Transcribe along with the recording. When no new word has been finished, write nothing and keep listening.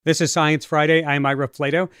This is Science Friday. I'm Ira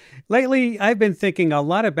Flato. Lately, I've been thinking a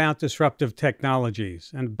lot about disruptive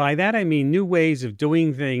technologies. And by that, I mean new ways of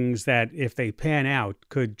doing things that, if they pan out,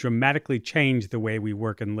 could dramatically change the way we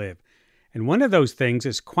work and live. And one of those things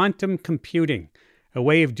is quantum computing, a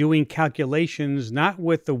way of doing calculations not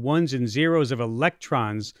with the ones and zeros of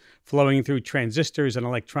electrons flowing through transistors and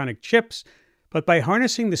electronic chips, but by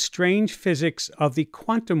harnessing the strange physics of the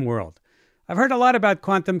quantum world. I've heard a lot about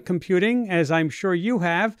quantum computing, as I'm sure you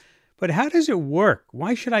have, but how does it work?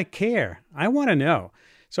 Why should I care? I want to know.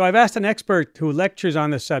 So I've asked an expert who lectures on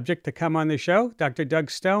the subject to come on the show. Dr.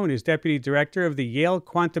 Doug Stone is Deputy Director of the Yale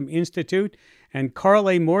Quantum Institute, and Carl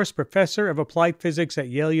A. Morse, Professor of Applied Physics at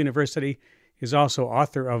Yale University, is also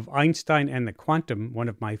author of Einstein and the Quantum, one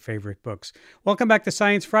of my favorite books. Welcome back to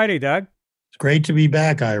Science Friday, Doug. It's great to be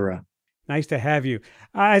back, Ira. Nice to have you.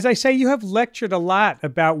 As I say, you have lectured a lot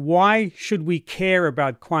about why should we care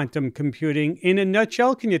about quantum computing. In a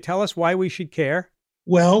nutshell, can you tell us why we should care?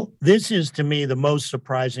 Well, this is to me the most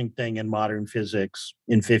surprising thing in modern physics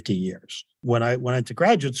in 50 years. When I went to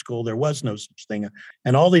graduate school, there was no such thing.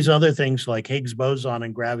 And all these other things like Higgs boson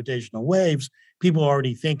and gravitational waves, people are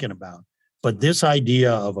already thinking about. But this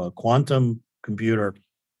idea of a quantum computer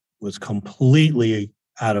was completely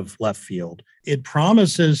out of left field. It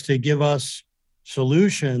promises to give us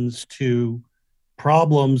solutions to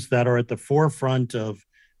problems that are at the forefront of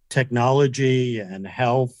technology and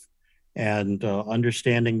health and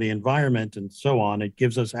understanding the environment and so on. It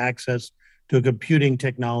gives us access to a computing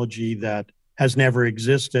technology that has never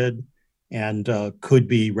existed and could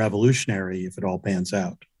be revolutionary if it all pans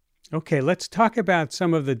out. Okay, let's talk about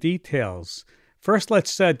some of the details. First,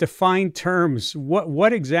 let's define terms.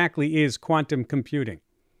 What exactly is quantum computing?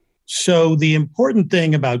 So the important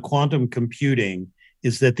thing about quantum computing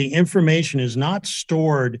is that the information is not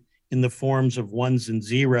stored in the forms of ones and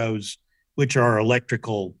zeros, which are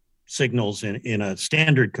electrical signals in a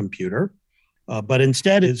standard computer, but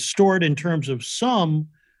instead is stored in terms of some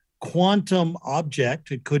quantum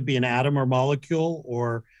object. It could be an atom or molecule,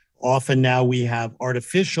 or often now we have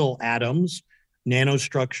artificial atoms,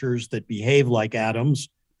 nanostructures that behave like atoms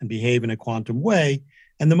and behave in a quantum way.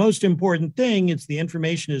 And the most important thing is the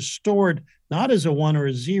information is stored not as a one or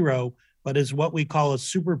a zero, but as what we call a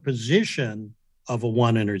superposition of a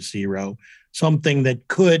one and a zero, something that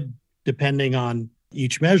could, depending on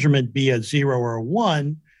each measurement, be a zero or a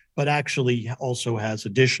one, but actually also has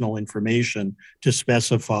additional information to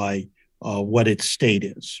specify what its state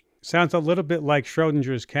is. Sounds a little bit like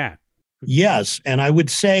Schrodinger's cat. Yes, and I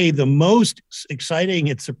would say the most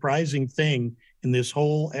exciting and surprising thing in this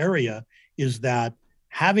whole area is that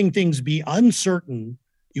having things be uncertain,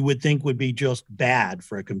 you would think would be just bad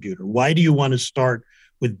for a computer. Why do you want to start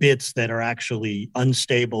with bits that are actually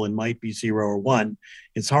unstable and might be zero or one?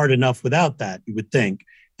 It's hard enough without that, you would think.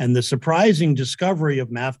 And the surprising discovery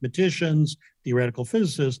of mathematicians, theoretical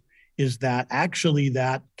physicists, is that actually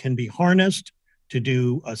that can be harnessed to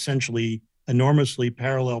do essentially enormously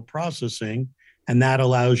parallel processing. And that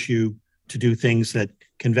allows you to do things that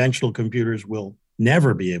conventional computers will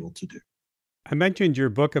never be able to do. I mentioned your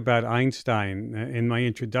book about Einstein in my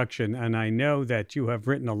introduction, and I know that you have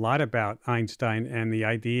written a lot about Einstein and the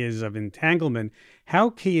ideas of entanglement.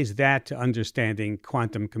 How key is that to understanding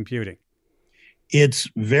quantum computing? It's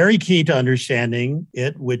very key to understanding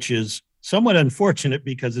it, which is somewhat unfortunate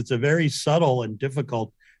because it's a very subtle and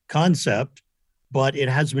difficult concept, but it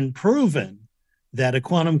has been proven that a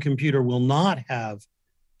quantum computer will not have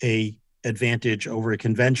an advantage over a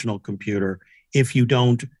conventional computer if you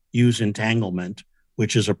don't use entanglement,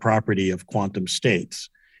 which is a property of quantum states.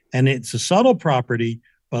 And it's a subtle property,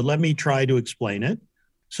 but let me try to explain it.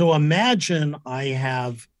 So imagine I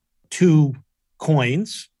have two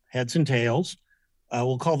coins, heads and tails.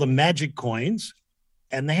 We'll call them magic coins.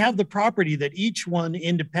 And they have the property that each one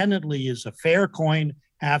independently is a fair coin,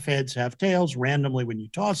 half heads, half tails, randomly when you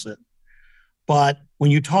toss it. But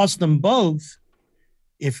when you toss them both,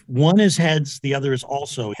 if one is heads, the other is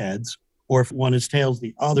also heads. Or if one is tails,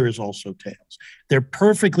 the other is also tails. They're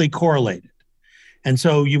perfectly correlated. And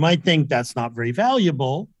so you might think that's not very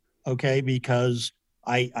valuable, okay, because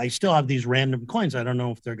I still have these random coins. I don't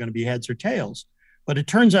know if they're going to be heads or tails. But it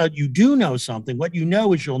turns out you do know something. What you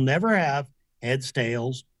know is you'll never have heads,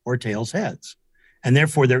 tails, or tails, heads. And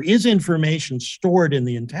therefore, there is information stored in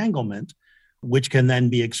the entanglement, which can then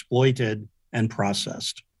be exploited and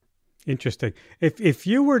processed. Interesting. If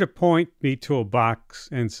you were to point me to a box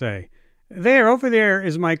and say, over there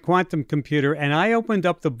is my quantum computer, and I opened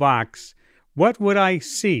up the box, what would I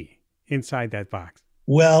see inside that box?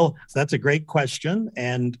 Well, that's a great question.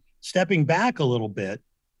 And stepping back a little bit,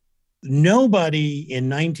 nobody in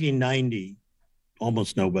 1990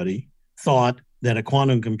 almost nobody, thought that a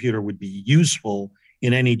quantum computer would be useful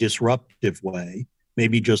in any disruptive way,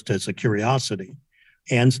 maybe just as a curiosity.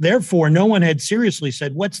 And therefore, no one had seriously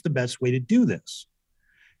said, what's the best way to do this?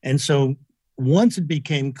 And so once it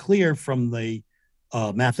became clear from the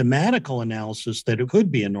mathematical analysis that it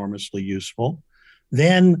could be enormously useful,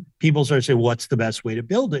 then people started saying, what's the best way to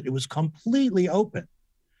build it? It was completely open.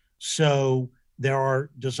 So there are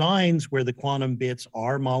designs where the quantum bits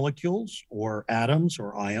are molecules or atoms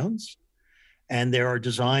or ions. And there are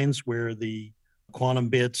designs where the quantum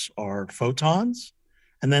bits are photons.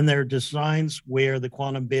 And then there are designs where the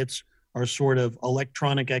quantum bits are sort of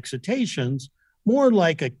electronic excitations, more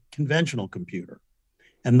like a conventional computer.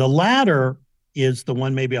 And the latter is the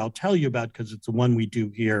one maybe I'll tell you about because it's the one we do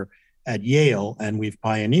here at Yale and we've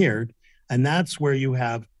pioneered. And that's where you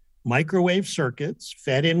have microwave circuits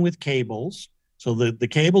fed in with cables. So the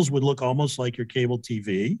cables would look almost like your cable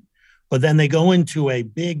TV, but then they go into a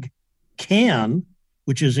big can,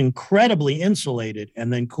 which is incredibly insulated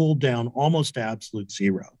and then cooled down almost to absolute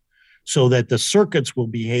zero, so that the circuits will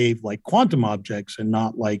behave like quantum objects and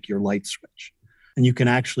not like your light switch. And you can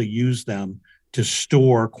actually use them to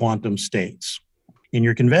store quantum states. In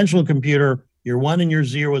your conventional computer, your 1 and your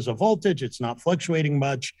 0 is a voltage. It's not fluctuating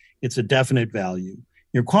much. It's a definite value.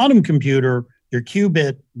 Your quantum computer, your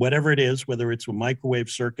qubit, whatever it is, whether it's a microwave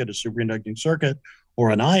circuit, a superconducting circuit,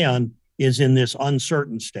 or an ion, is in this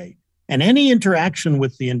uncertain state. And any interaction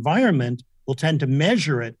with the environment will tend to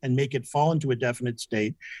measure it and make it fall into a definite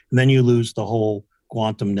state. And then you lose the whole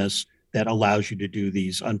quantumness that allows you to do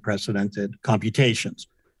these unprecedented computations.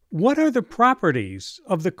 What are the properties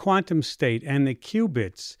of the quantum state and the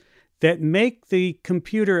qubits that make the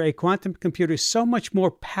computer, a quantum computer, so much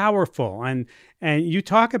more powerful? And you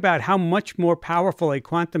talk about how much more powerful a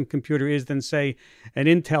quantum computer is than, say, an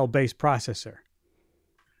Intel-based processor.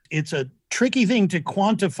 It's a tricky thing to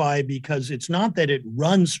quantify because it's not that it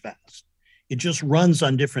runs fast. It just runs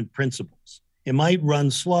on different principles. It might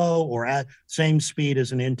run slow or at same speed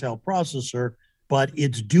as an Intel processor, but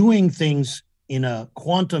it's doing things in a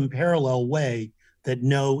quantum parallel way that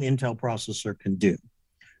no Intel processor can do.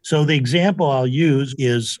 So the example I'll use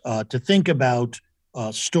is to think about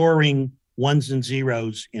storing ones and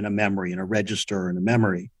zeros in a memory, in a register in a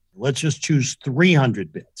memory. Let's just choose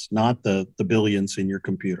 300 bits, not the billions in your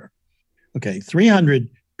computer. Okay, 300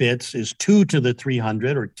 bits is 2 to the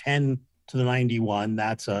 300 or 10 to the 91.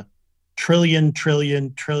 That's a trillion,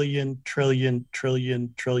 trillion, trillion, trillion,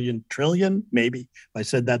 trillion, trillion, trillion, maybe, if I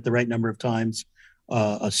said that the right number of times,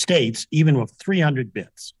 states, even with 300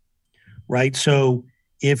 bits, right? So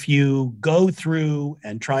if you go through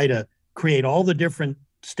and try to create all the different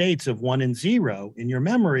states of 1 and 0 in your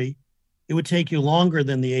memory, it would take you longer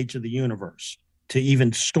than the age of the universe to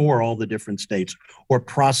even store all the different states or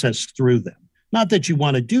process through them. Not that you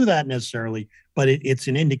want to do that necessarily, but it's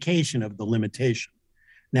an indication of the limitation.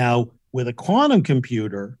 Now, with a quantum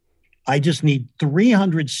computer, I just need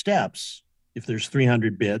 300 steps, if there's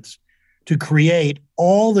 300 bits, to create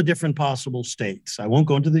all the different possible states. I won't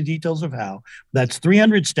go into the details of how. That's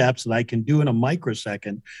 300 steps that I can do in a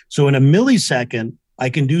microsecond. So in a millisecond, I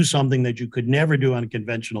can do something that you could never do on a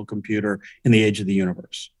conventional computer in the age of the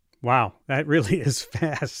universe. Wow, that really is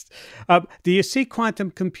fast. Do you see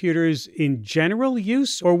quantum computers in general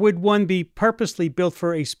use, or would one be purposely built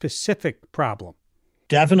for a specific problem?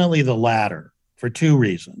 Definitely the latter, for 2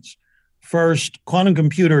 reasons. First, quantum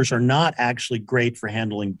computers are not actually great for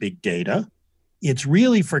handling big data. It's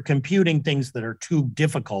really for computing things that are too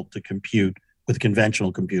difficult to compute with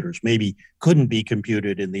conventional computers, maybe couldn't be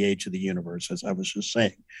computed in the age of the universe, as I was just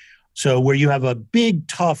saying. So where you have a big,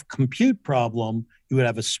 tough compute problem, you would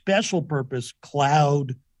have a special purpose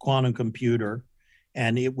cloud quantum computer,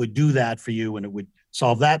 and it would do that for you, and it would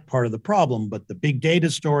solve that part of the problem. But the big data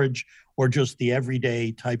storage or just the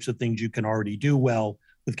everyday types of things you can already do well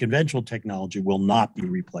with conventional technology will not be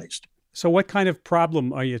replaced. So what kind of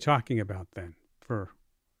problem are you talking about then for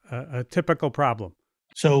a typical problem?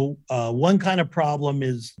 So one kind of problem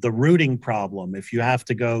is the routing problem. If you have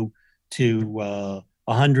to go to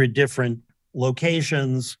 100 different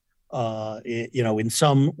locations, in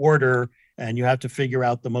some order, and you have to figure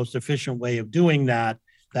out the most efficient way of doing that,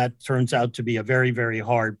 that turns out to be a very, very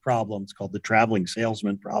hard problem. It's called the traveling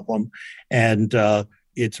salesman problem. And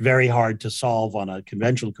it's very hard to solve on a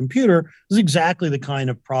conventional computer. It's exactly the kind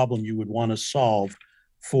of problem you would want to solve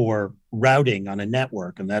for routing on a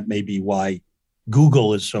network. And that may be why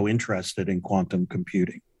Google is so interested in quantum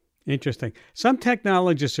computing. Interesting. Some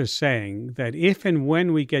technologists are saying that if and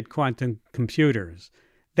when we get quantum computers,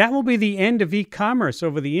 that will be the end of e-commerce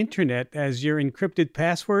over the internet, as your encrypted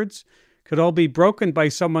passwords could all be broken by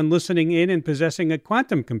someone listening in and possessing a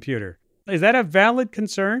quantum computer. Is that a valid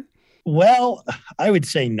concern? Well, I would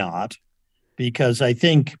say not, because I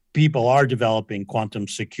think people are developing quantum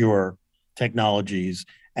secure technologies,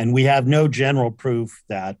 and we have no general proof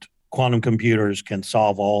that quantum computers can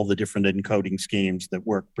solve all the different encoding schemes that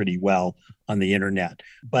work pretty well on the internet.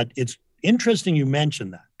 But it's interesting you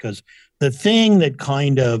mentioned that, because the thing that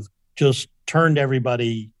kind of just turned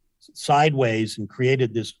everybody sideways and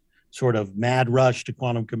created this sort of mad rush to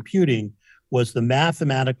quantum computing was the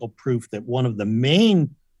mathematical proof that one of the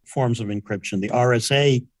main forms of encryption, the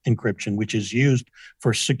RSA encryption, which is used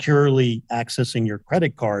for securely accessing your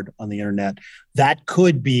credit card on the internet, that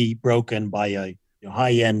could be broken by a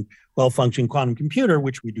high-end, well-functioning quantum computer,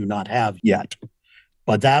 which we do not have yet.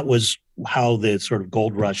 But that was how the sort of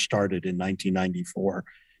gold rush started in 1994,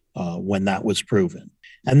 when that was proven.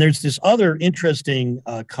 And there's this other interesting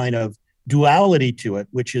kind of duality to it,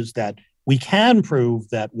 which is that we can prove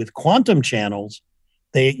that with quantum channels,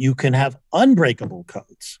 you can have unbreakable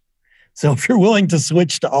codes. So if you're willing to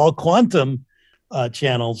switch to all quantum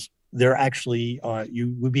channels, they're actually,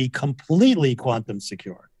 you would be completely quantum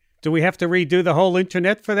secure. Do we have to redo the whole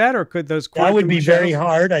internet for that, or could those quantum That would be channels... very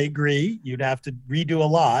hard, I agree. You'd have to redo a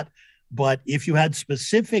lot. But if you had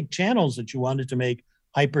specific channels that you wanted to make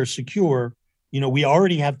hyper secure, we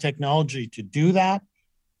already have technology to do that.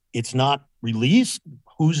 It's not released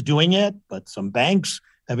who's doing it, but some banks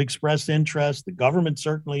have expressed interest. The government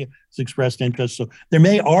certainly has expressed interest. So there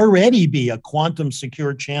may already be a quantum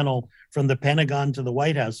secure channel from the Pentagon to the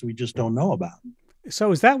White House we just don't know about.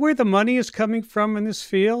 So is that where the money is coming from in this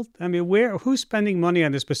field? I mean, who's spending money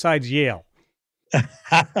on this besides Yale?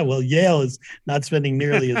 Well, Yale is not spending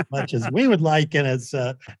nearly as much as we would like, and as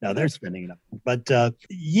no, they're spending enough. But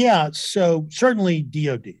yeah, so certainly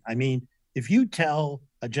DoD. I mean, if you tell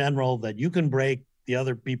a general that you can break the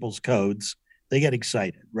other people's codes, they get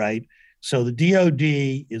excited, right? So the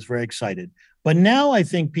DoD is very excited. But now I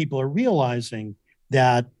think people are realizing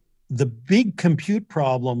that the big compute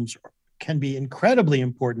problems can be incredibly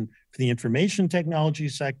important for the information technology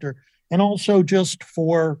sector, and also just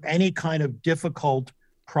for any kind of difficult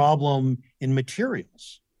problem in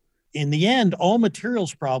materials. In the end, all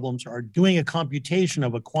materials problems are doing a computation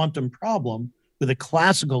of a quantum problem with a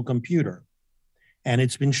classical computer. And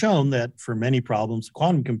it's been shown that for many problems, the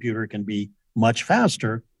quantum computer can be much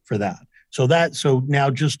faster for that. So now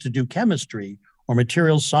just to do chemistry or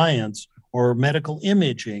materials science or medical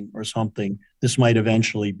imaging or something, this might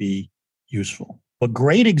eventually be useful. A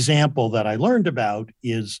great example that I learned about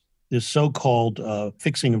is this so-called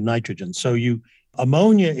fixing of nitrogen. So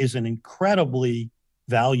ammonia is an incredibly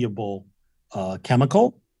valuable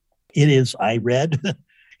chemical. It is, I read,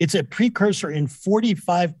 it's a precursor in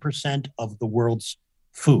 45% of the world's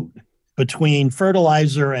food, between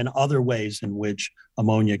fertilizer and other ways in which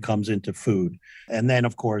ammonia comes into food. And then,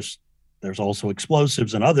 of course, there's also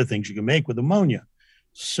explosives and other things you can make with ammonia.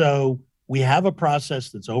 So we have a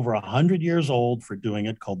process that's over 100 years old for doing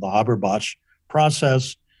it, called the Haber-Bosch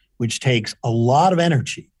process, which takes a lot of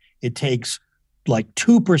energy. It takes like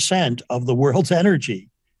 2% of the world's energy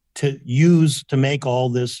to use to make all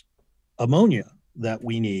this ammonia that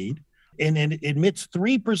we need. And it emits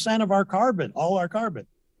 3% of our carbon, all our carbon.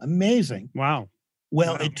 Amazing. Wow.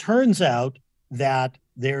 Well, It turns out that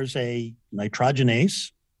there's a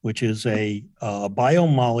nitrogenase, which is a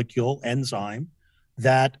biomolecule enzyme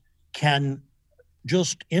that can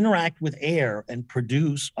just interact with air and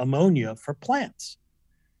produce ammonia for plants.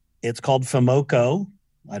 It's called FAMOCO.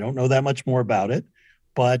 I don't know that much more about it,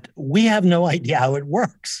 but we have no idea how it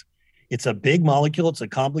works. It's a big molecule. It's a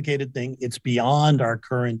complicated thing. It's beyond our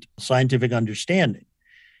current scientific understanding.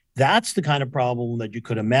 That's the kind of problem that you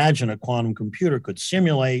could imagine a quantum computer could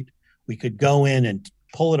simulate. We could go in and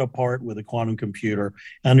pull it apart with a quantum computer,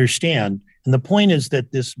 understand. And the point is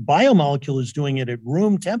that this biomolecule is doing it at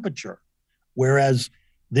room temperature, whereas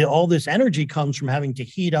all this energy comes from having to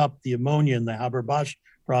heat up the ammonia in the Haber-Bosch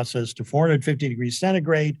process to 450 degrees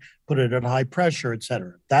centigrade, put it at high pressure, et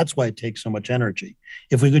cetera. That's why it takes so much energy.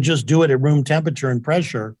 If we could just do it at room temperature and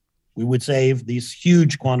pressure, we would save these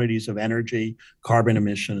huge quantities of energy, carbon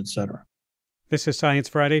emission, et cetera. This is Science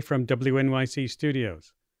Friday from WNYC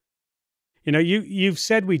Studios. You've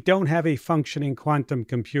said we don't have a functioning quantum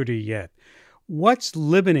computer yet. What's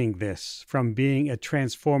limiting this from being a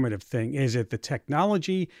transformative thing? Is it the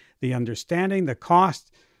technology, the understanding, the cost?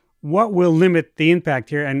 What will limit the impact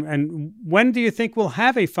here? And when do you think we'll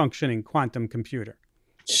have a functioning quantum computer?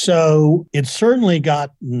 So it's certainly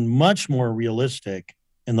gotten much more realistic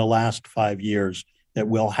in the last 5 years that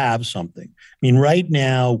we'll have something. I mean, right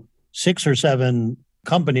now, 6 or 7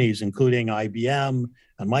 companies, including IBM,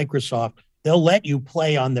 and Microsoft, they'll let you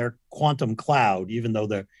play on their quantum cloud, even though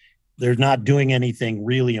they're not doing anything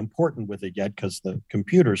really important with it yet because the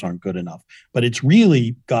computers aren't good enough. But it's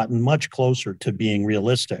really gotten much closer to being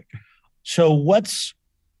realistic. So what's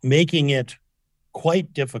making it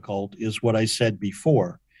quite difficult is what I said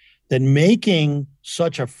before, that making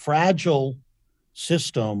such a fragile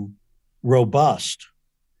system robust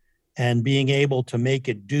and being able to make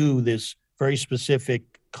it do this very specific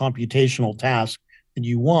computational task that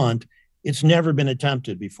you want, it's never been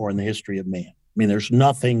attempted before in the history of man. I mean, there's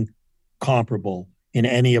nothing comparable in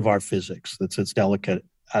any of our physics that's as delicate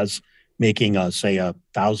as making say,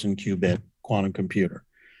 1,000-qubit quantum computer.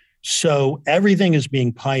 So everything is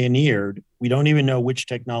being pioneered. We don't even know which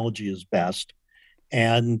technology is best.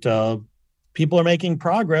 And people are making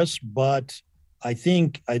progress, but I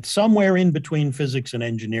think it's somewhere in between physics and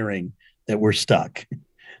engineering that we're stuck.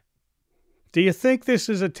 Do you think this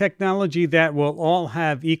is a technology that will all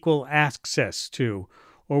have equal access to,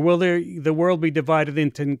 or will the world be divided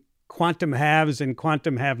into quantum haves and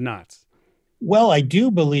quantum have-nots? Well, I do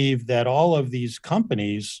believe that all of these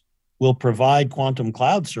companies will provide quantum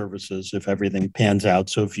cloud services if everything pans out.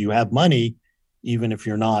 So if you have money, even if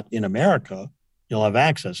you're not in America, you'll have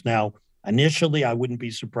access. Now, initially, I wouldn't be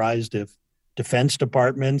surprised if defense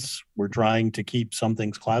departments were trying to keep some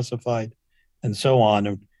things classified and so on.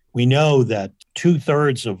 And we know that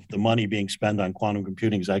 2/3 of the money being spent on quantum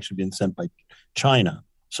computing is actually being sent by China.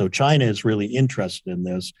 So China is really interested in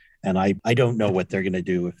this. And I don't know what they're going to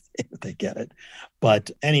do if they get it.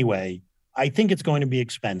 But anyway, I think it's going to be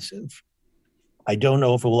expensive. I don't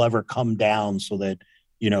know if it will ever come down so that,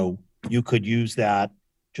 you could use that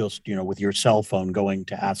just, with your cell phone going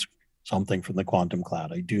to ask something from the quantum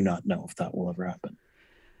cloud. I do not know if that will ever happen.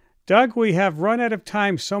 Doug, we have run out of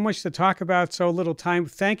time. So much to talk about, so little time.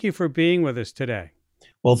 Thank you for being with us today.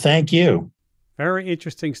 Well, thank you. Very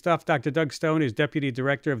interesting stuff. Dr. Doug Stone is Deputy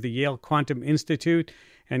Director of the Yale Quantum Institute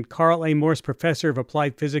and Carl A. Morse Professor of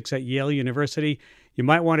Applied Physics at Yale University. You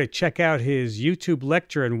might want to check out his YouTube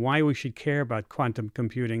lecture on why we should care about quantum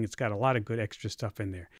computing. It's got a lot of good extra stuff in there.